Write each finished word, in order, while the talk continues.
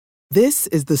This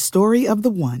is the story of the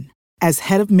one. As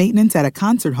head of maintenance at a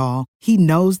concert hall, he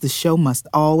knows the show must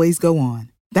always go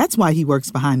on. That's why he works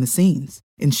behind the scenes,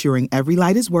 ensuring every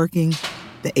light is working,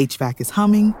 the HVAC is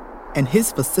humming, and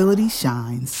his facility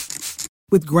shines.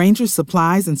 With Grainger's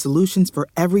supplies and solutions for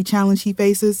every challenge he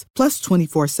faces, plus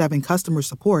 24/7 customer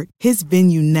support, his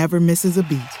venue never misses a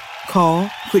beat. Call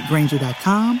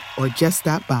quickgrainger.com or just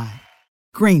stop by.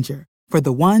 Grainger, for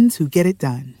the ones who get it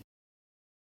done.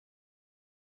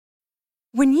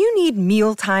 When you need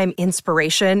mealtime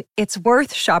inspiration, it's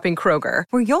worth shopping Kroger,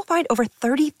 where you'll find over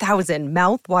 30,000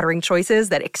 mouth-watering choices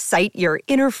that excite your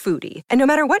inner foodie. And no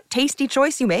matter what tasty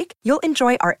choice you make, you'll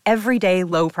enjoy our everyday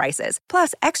low prices,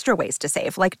 plus extra ways to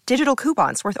save, like digital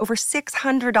coupons worth over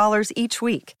 $600 each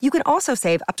week. You can also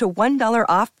save up to $1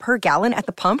 off per gallon at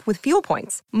the pump with fuel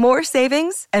points. More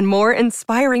savings and more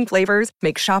inspiring flavors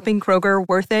make shopping Kroger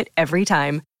worth it every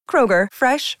time. Kroger,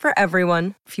 fresh for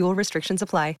everyone. Fuel restrictions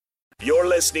apply. You're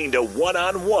listening to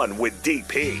One-on-One with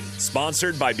DP,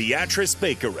 sponsored by Beatrice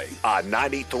Bakery on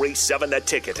 93.7 The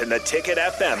Ticket and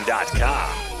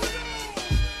theticketfm.com.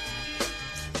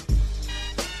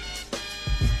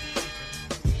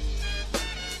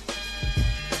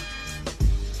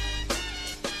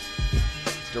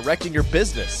 Directing your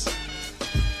business.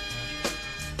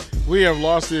 We have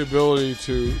lost the ability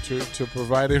to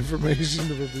provide information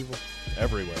to the people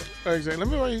Everywhere.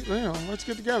 Exactly. Let's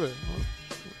get together.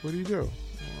 What do you do?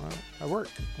 Well, I work.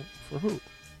 For who?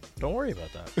 Don't worry about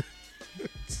that.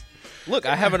 Look,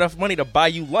 I have enough money to buy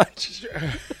you lunch.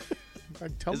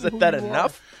 Isn't that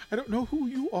enough? I don't know who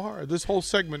you are. This whole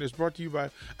segment is brought to you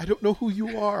by I don't know who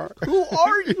you are. Who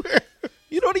are you?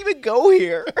 You don't even go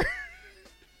here.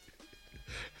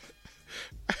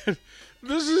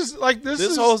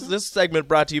 This segment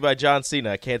brought to you by John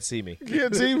Cena. Can't see me.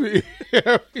 Can't see me.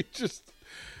 Yeah,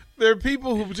 there are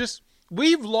people who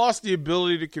we've lost the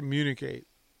ability to communicate.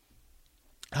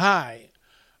 Hi,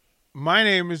 my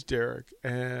name is Derek,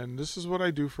 and this is what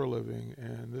I do for a living,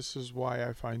 and this is why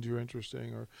I find you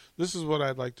interesting, or this is what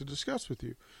I'd like to discuss with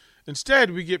you.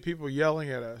 Instead, we get people yelling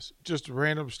at us, just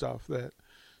random stuff that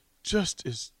just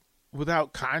is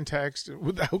without context,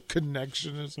 without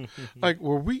connection. It's like,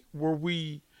 were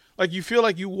we, like you feel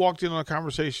like you walked in on a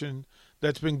conversation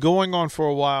that's been going on for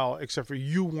a while, except for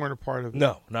you weren't a part of it.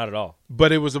 No, not at all.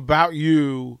 But it was about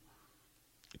you,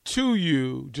 to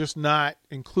you, just not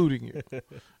including you.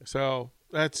 So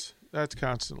that's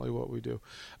constantly what we do.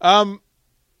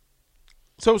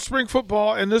 So spring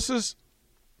football, and this is,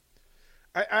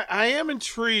 I am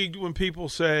intrigued when people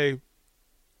say,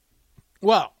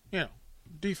 well,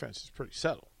 defense is pretty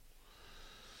settled.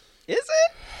 Is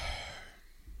it?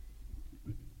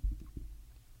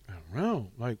 I don't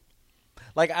know.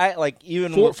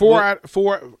 Even four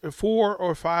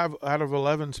or five out of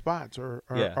 11 spots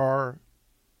are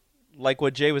like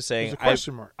what Jay was saying. A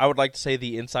question mark. I would like to say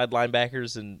the inside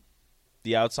linebackers and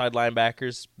the outside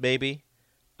linebackers, maybe.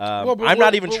 I'm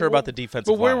not even sure about the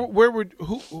defensive line. But where would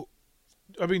who?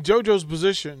 I mean, JoJo's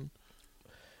position.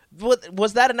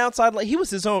 Was that an outside line? He was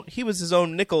his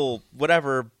own nickel,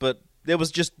 whatever. But it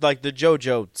was just like the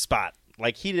JoJo spot.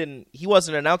 Like he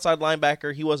wasn't an outside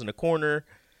linebacker. He wasn't a corner.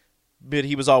 But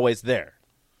he was always there.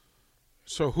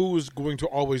 So who is going to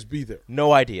always be there?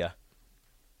 No idea.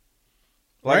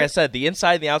 Like right? I said, the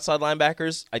inside and the outside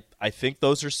linebackers, I think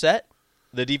those are set.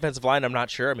 The defensive line, I'm not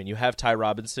sure. I mean, you have Ty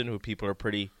Robinson, who people are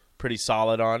pretty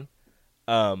solid on.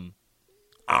 I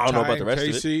don't know about the rest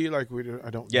Casey, of it.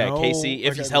 I don't know. Yeah, Casey,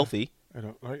 if he's healthy. I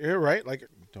don't. Yeah, right.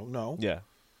 Don't know. Yeah.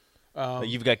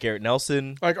 You've got Garrett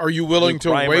Nelson. Are you willing Luke to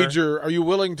Reimer. wager? Are you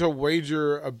willing to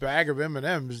wager a bag of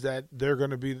M&Ms that that's going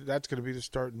to be the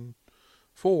starting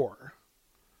four?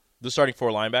 The starting four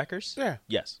linebackers? Yeah.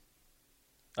 Yes.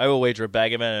 I will wager a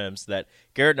bag of M&Ms that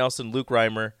Garrett Nelson, Luke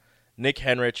Reimer, Nick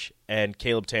Henrich, and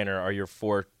Caleb Tanner are your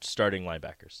four starting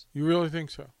linebackers. You really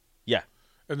think so? Yeah.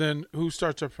 And then who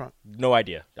starts up front? No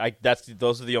idea.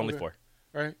 Those are the only four.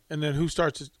 Right. And then who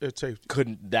starts at safety?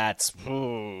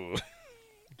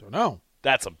 Don't know.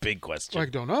 That's a big question.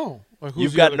 Don't know.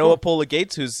 You've got Noah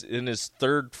Pola-Gates, who's in his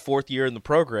fourth year in the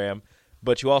program,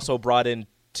 but you also brought in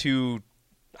two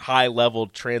high-level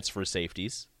transfer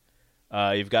safeties.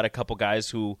 You've got a couple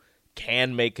guys who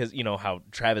can make, because how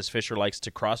Travis Fisher likes to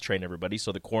cross-train everybody,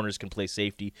 so the corners can play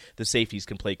safety, the safeties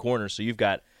can play corners. So you've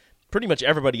got pretty much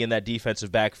everybody in that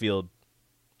defensive backfield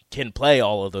can play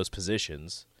all of those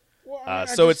positions. Well,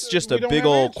 so it's just a big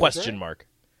old question mark.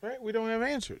 Right? We don't have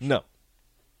answers. No.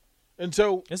 And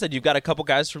so I said you've got a couple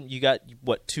guys from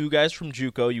two guys from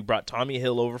JUCO. You brought Tommy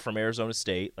Hill over from Arizona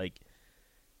State.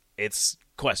 It's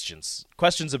questions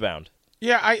abound.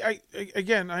 Yeah, I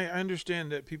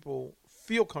understand that people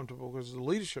feel comfortable because the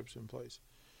leadership's in place.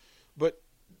 But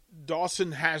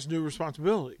Dawson has new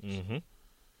responsibilities.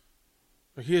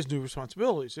 Mm-hmm. He has new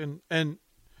responsibilities, and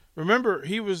remember,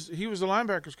 he was the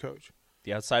linebackers coach,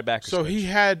 the outside backers. so coach. he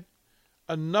had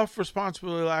enough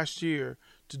responsibility last year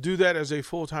to do that as a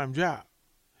full-time job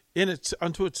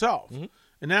unto itself. Mm-hmm.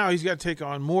 And now he's got to take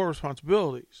on more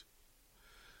responsibilities.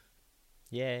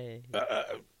 Yay!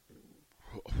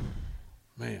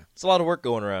 Man, It's a lot of work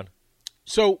going around.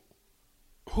 so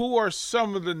who are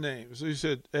some of the names? So you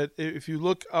said if you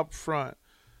look up front,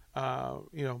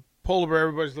 Polar Bear.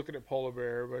 Everybody's looking at Polar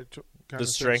Bear. Everybody The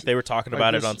strength, they were talking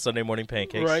about it on Sunday Morning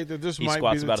Pancakes. right? That this he might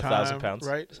squats be the about time, 1,000 pounds.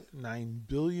 right? 9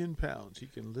 billion pounds. He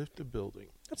can lift a building.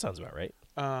 That sounds about right.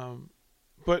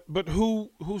 But who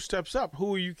steps up?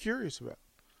 Who are you curious about?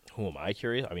 Who am I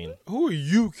curious? I mean, Who are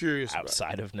you curious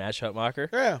outside of Nash Hutmacher?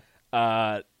 about?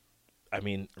 Yeah. I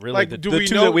mean, really, Like, the do two we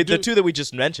know- the two that we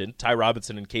just mentioned, Ty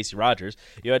Robinson and Casey Rogers.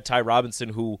 You had Ty Robinson,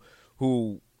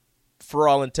 who, for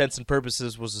all intents and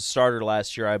purposes, was a starter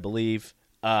last year, I believe,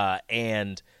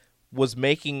 and was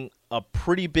making a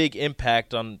pretty big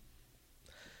impact on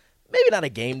maybe not a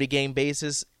game-to-game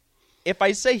basis. If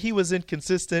I say he was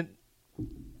inconsistent,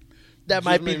 that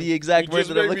might be the exact word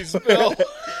that I'm looking for.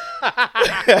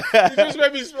 You just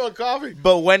made me spill coffee.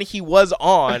 But when he was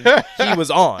on, he was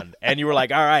on. And you were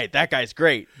like, all right, that guy's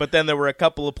great. But then there were a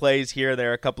couple of plays here and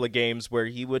there, a couple of games where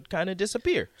he would kind of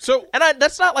disappear. And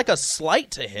that's not like a slight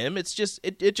to him. It's just,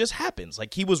 it just happens.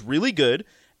 Like, he was really good.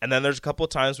 And then there's a couple of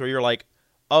times where you're like,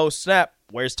 oh, snap,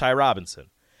 where's Ty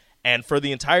Robinson? And for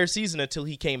the entire season until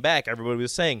he came back, everybody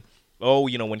was saying, oh,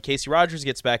 when Casey Rogers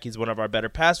gets back, he's one of our better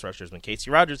pass rushers. When Casey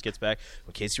Rogers gets back,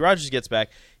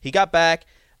 he got back.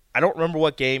 I don't remember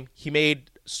what game. He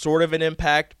made sort of an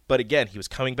impact, but again, he was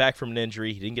coming back from an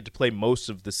injury. He didn't get to play most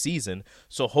of the season,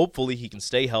 so hopefully he can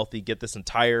stay healthy, get this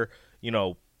entire,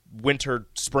 winter,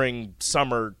 spring,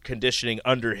 summer conditioning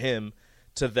under him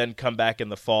to then come back in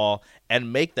the fall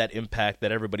and make that impact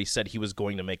that everybody said he was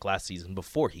going to make last season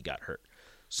before he got hurt.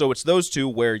 So it's those two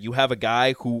where you have a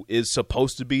guy who is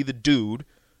supposed to be the dude,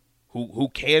 who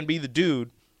can be the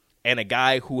dude, and a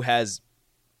guy who has,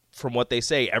 from what they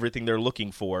say, everything they're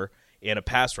looking for in a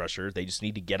pass rusher. They just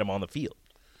need to get him on the field.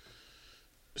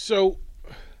 So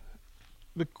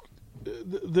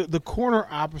the corner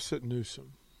opposite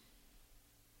Newsome.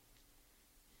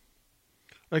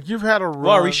 Like, you've had a run.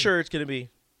 Well, are we sure it's going to be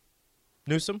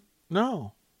Newsome?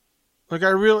 No. Like, I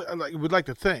really would like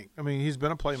to think. I mean, he's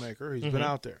been a playmaker. He's been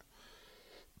out there.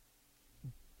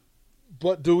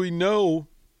 But do we know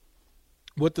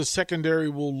what the secondary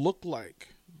will look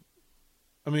like?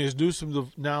 I mean, is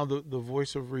Newsome now the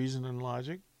voice of reason and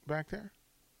logic back there?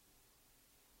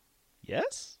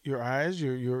 Yes. Your eyes,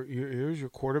 your ears, your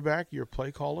quarterback, your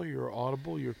play caller, your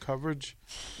audible, your coverage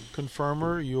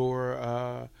confirmer,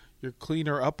 your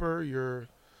cleaner upper, your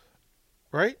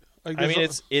right. Like, I mean,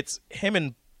 it's him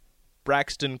and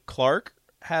Braxton Clark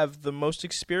have the most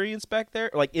experience back there,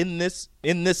 like in this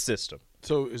system.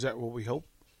 So is that what we hope?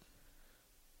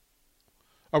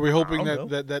 Are we hoping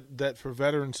that for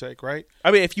veterans' sake, right?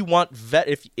 I mean, if you want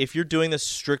if you're doing this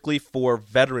strictly for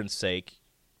veterans' sake,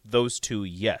 those two,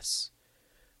 yes.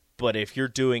 But if you're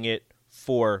doing it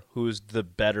for who's the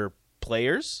better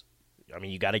players, I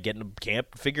mean, you got to get in camp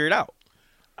and figure it out.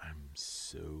 I'm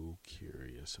so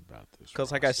curious about this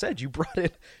because, like I said, you brought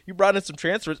in some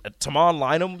transfers. Tamon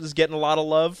Lynham is getting a lot of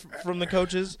love from the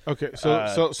coaches. Okay,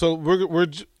 so we're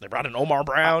they brought in Omar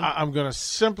Brown. I'm going to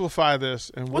simplify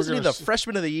this, and wasn't he the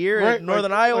freshman of the year right, in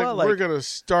Northern Iowa? We're going to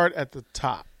start at the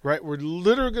top, right? We're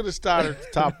literally going to start at the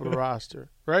top of the roster,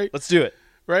 right? Let's do it,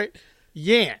 right?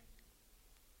 Yant.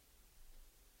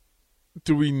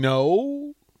 Do we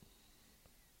know?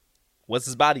 What's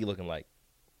his body looking like?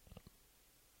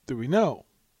 Do we know?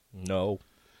 No.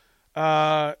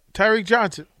 Tyreek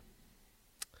Johnson.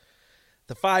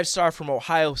 The 5-star from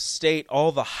Ohio State,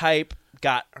 all the hype,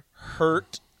 got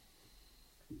hurt.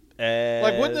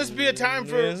 Like, wouldn't this be a time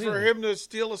for him to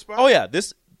steal a spot? Oh, yeah.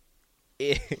 This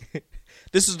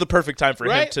is the perfect time for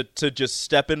him to just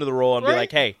step into the role and be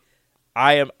like, hey,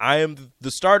 I am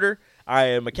the starter. I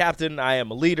am a captain. I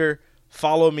am a leader.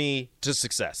 Follow me to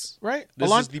success. Right. This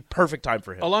is the perfect time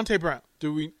for him. Alante Brown.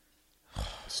 Do we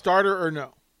starter or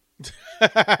no?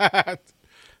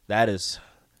 That is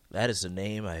a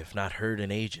name I have not heard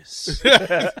in ages.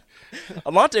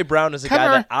 Alante Brown is a guy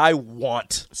that I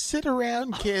want. Sit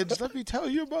around, kids. Let me tell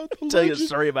you about the tell you a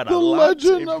story about the Alante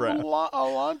legend Brown. of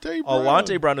Alante Brown.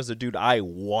 Alante Brown is a dude I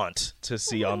want to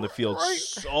see on the field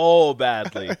so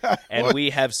badly. And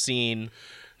we have seen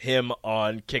him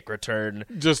on kick return,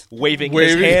 just waving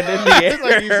his hand in the air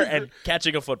like and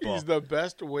catching a football. He's the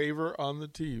best waiver on the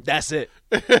team. That's it.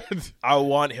 I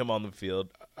want him on the field.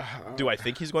 Do I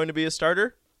think he's going to be a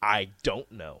starter? I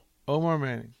don't know. Omar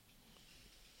Manning.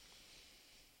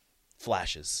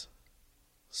 Flashes.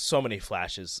 So many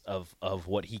flashes of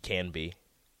what he can be.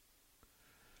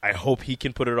 I hope he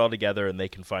can put it all together and they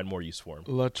can find more use for him.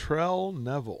 Latrell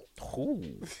Neville.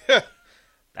 Ooh.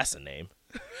 That's a name.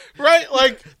 Right?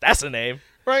 Like that's a name.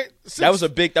 Right? That was a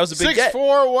big get. 6'4",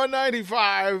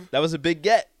 195. That was a big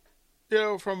get. You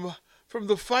know, from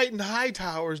the Fighting High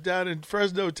Towers down in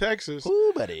Fresno, Texas.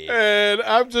 Ooh, buddy. And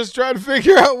I'm just trying to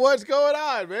figure out what's going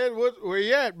on, man. Where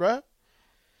you at, bro?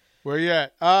 Where you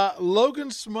at?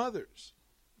 Logan Smothers.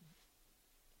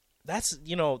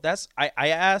 I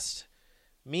asked,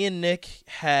 me and Nick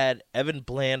had Evan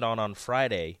Bland on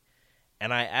Friday,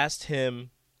 and I asked him,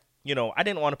 I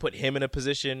didn't want to put him in a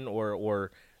position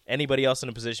or anybody else in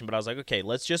a position, but I was like, okay,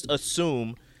 let's just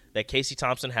assume that Casey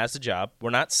Thompson has the job.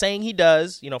 We're not saying he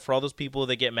does, for all those people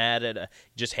that get mad at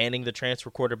just handing the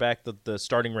transfer quarterback the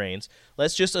starting reins.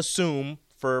 Let's just assume,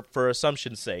 for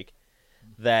assumption's sake,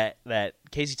 that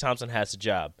Casey Thompson has the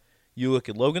job. You look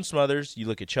at Logan Smothers, you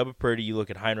look at Chubba Purdy, you look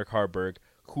at Heinrich Harburg.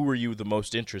 Who are you the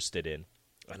most interested in?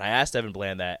 And I asked Evan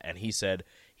Bland that, and he said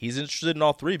he's interested in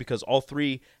all three because all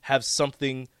three have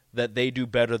something that they do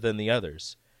better than the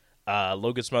others.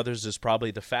 Logan Smothers is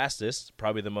probably the fastest,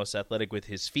 probably the most athletic with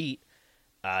his feet.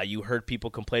 You heard people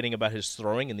complaining about his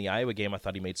throwing in the Iowa game. I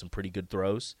thought he made some pretty good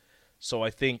throws. So I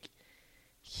think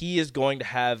he is going to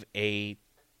have I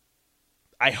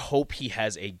hope he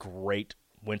has a great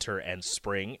winter and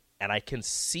spring, and I can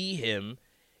see him,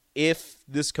 if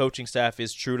this coaching staff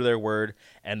is true to their word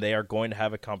and they are going to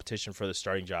have a competition for the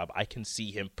starting job, I can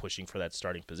see him pushing for that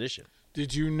starting position.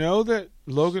 Did you know that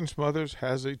Logan Smothers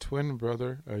has a twin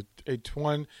brother,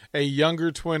 a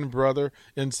younger twin brother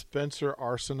in Spencer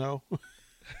Arsenault?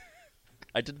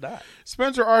 I did not.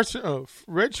 Spencer Arsenault,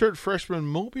 redshirt freshman,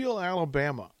 Mobile,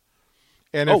 Alabama.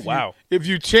 And wow. If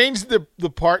you change the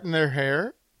part in their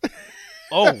hair.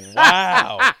 Oh,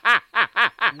 wow.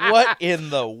 What in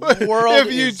the world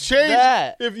is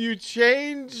that? If you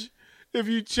change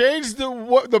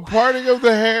the parting of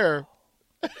the hair.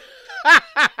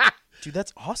 Dude,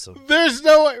 that's awesome. There's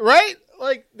no way, right?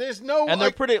 Like, there's no And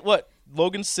they're pretty,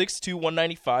 Logan's 6'2",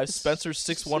 195, Spencer's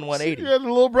 6'1", 180. Yeah, the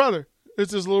little brother.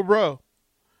 It's his little bro.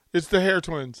 It's the hair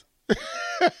twins.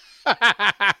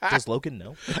 Does Logan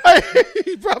know?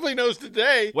 He probably knows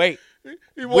today. Wait.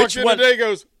 He walked in today and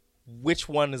goes, which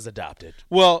one is adopted?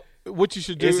 Well, what you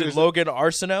should do is Logan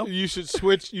Arsenault? You should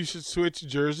switch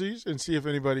jerseys and see if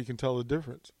anybody can tell the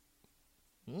difference.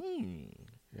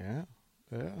 Yeah.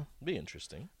 Be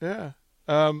interesting. Yeah.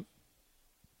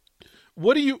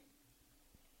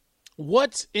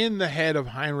 What's in the head of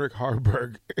Heinrich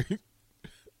Harburg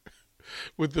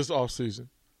with this offseason?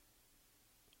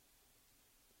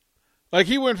 Like,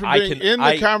 he went from being in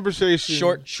the conversation.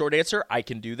 Short answer, I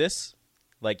can do this.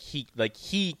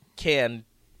 He can,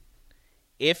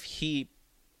 if he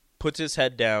puts his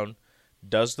head down,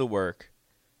 does the work,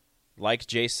 like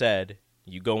Jay said,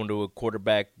 you go into a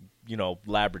quarterback,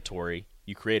 laboratory,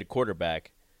 you create a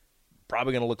quarterback,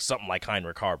 probably going to look something like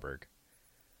Heinrich Harburg.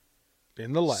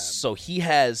 In the lab. So he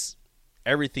has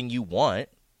everything you want.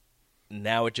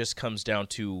 Now it just comes down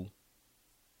to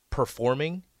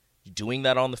performing, doing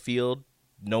that on the field,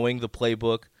 knowing the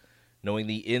playbook, knowing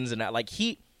the ins and outs. Like,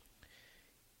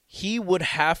 he would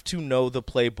have to know the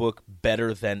playbook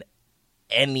better than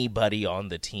anybody on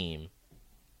the team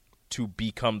to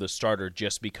become the starter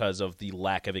just because of the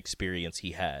lack of experience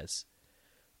he has.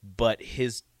 But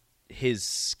his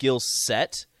skill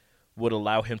set would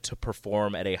allow him to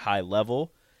perform at a high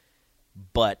level,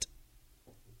 but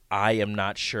I am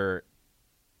not sure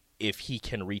if he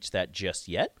can reach that just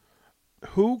yet.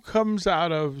 Who comes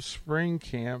out of spring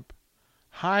camp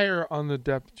higher on the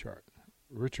depth chart?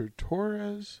 Richard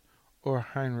Torres or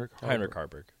Heinrich Harburg? Heinrich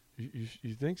Harburg.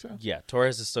 You think so? Yeah,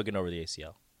 Torres is still getting over the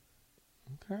ACL.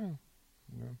 Okay.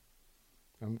 Yeah.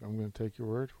 I'm going to take your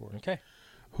word for it. Okay.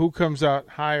 Who comes out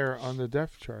higher on the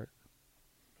depth chart?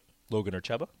 Logan or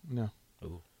Chubba? No.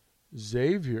 Ooh.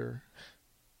 Xavier.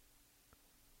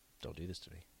 Don't do this to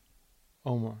me.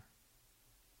 Omar.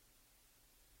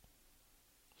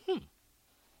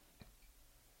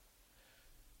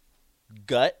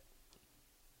 Gut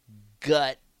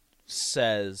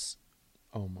says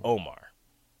Omar.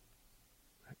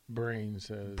 Brain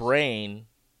says. Brain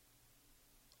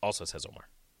also says Omar.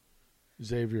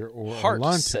 Xavier or Heart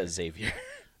Alante. says Xavier.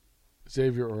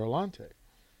 Xavier or Alante.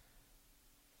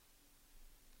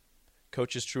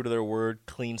 Coach is true to their word.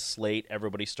 Clean slate.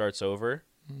 Everybody starts over.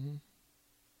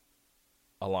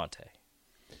 Alante.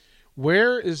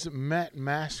 Where is Matt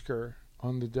Masker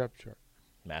on the depth chart?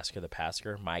 Masker the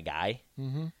Pasker, my guy?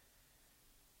 Mm-hmm.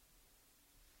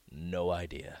 No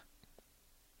idea.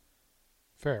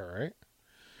 Fair, right?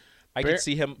 I could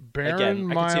see him, Baron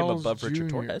again, I could see him Miles above Richard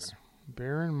Jr. Torres.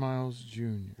 Baron Miles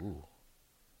Jr. Ooh.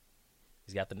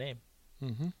 He's got the name.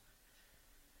 Mm-hmm.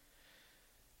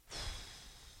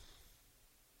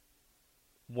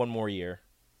 One more year.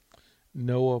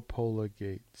 Noah Pola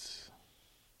Gates.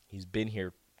 He's been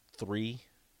here three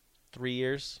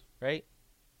years, right?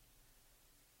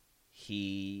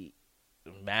 He,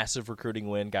 massive recruiting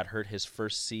win, got hurt his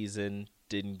first season,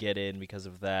 didn't get in because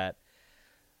of that.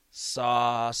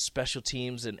 Saw special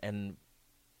teams and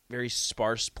very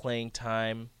sparse playing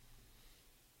time.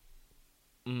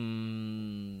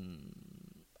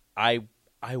 I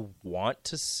want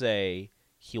to say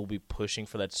he'll be pushing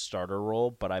for that starter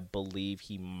role, but I believe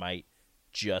he might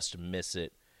just miss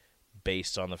it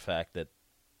based on the fact that,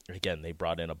 again, they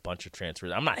brought in a bunch of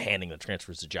transfers. I'm not handing the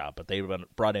transfers a job, but they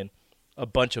brought in a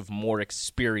bunch of more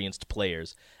experienced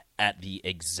players at the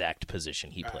exact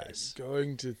position he plays. I'm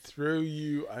going to throw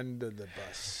you under the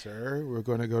bus, sir. We're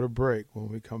going to go to break. When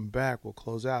we come back, we'll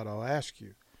close out. I'll ask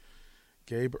you,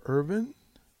 Gabe Urban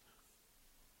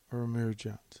or Amir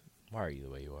Johnson? Why are you the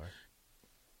way you are?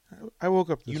 I woke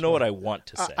up this way. You know what I want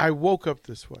to say. I woke up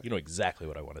this way. You know exactly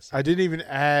what I want to say. I didn't even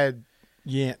add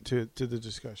Yant to the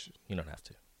discussion. You don't have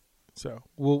to. So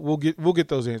we'll get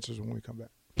those answers when we come back.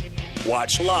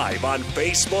 Watch live on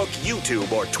Facebook,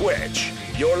 YouTube, or Twitch.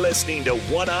 You're listening to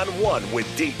One on One with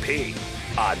DP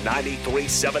on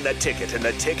 93.7 The Ticket and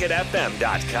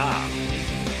theticketfm.com.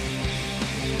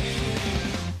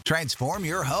 Transform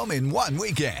your home in one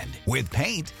weekend with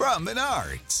paint from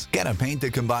Menards. Get a paint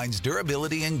that combines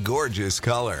durability and gorgeous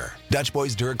color. Dutch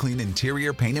Boys DuraClean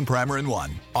Interior Paint and Primer in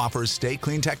One offers Stay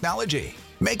Clean technology,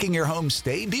 making your home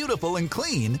stay beautiful and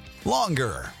clean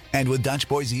longer. And with Dutch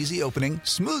Boy's easy opening,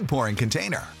 smooth pouring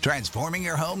container, transforming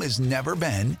your home has never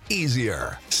been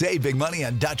easier. Save big money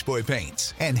on Dutch Boy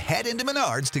paints and head into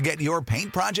Menards to get your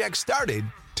paint project started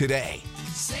today.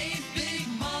 Save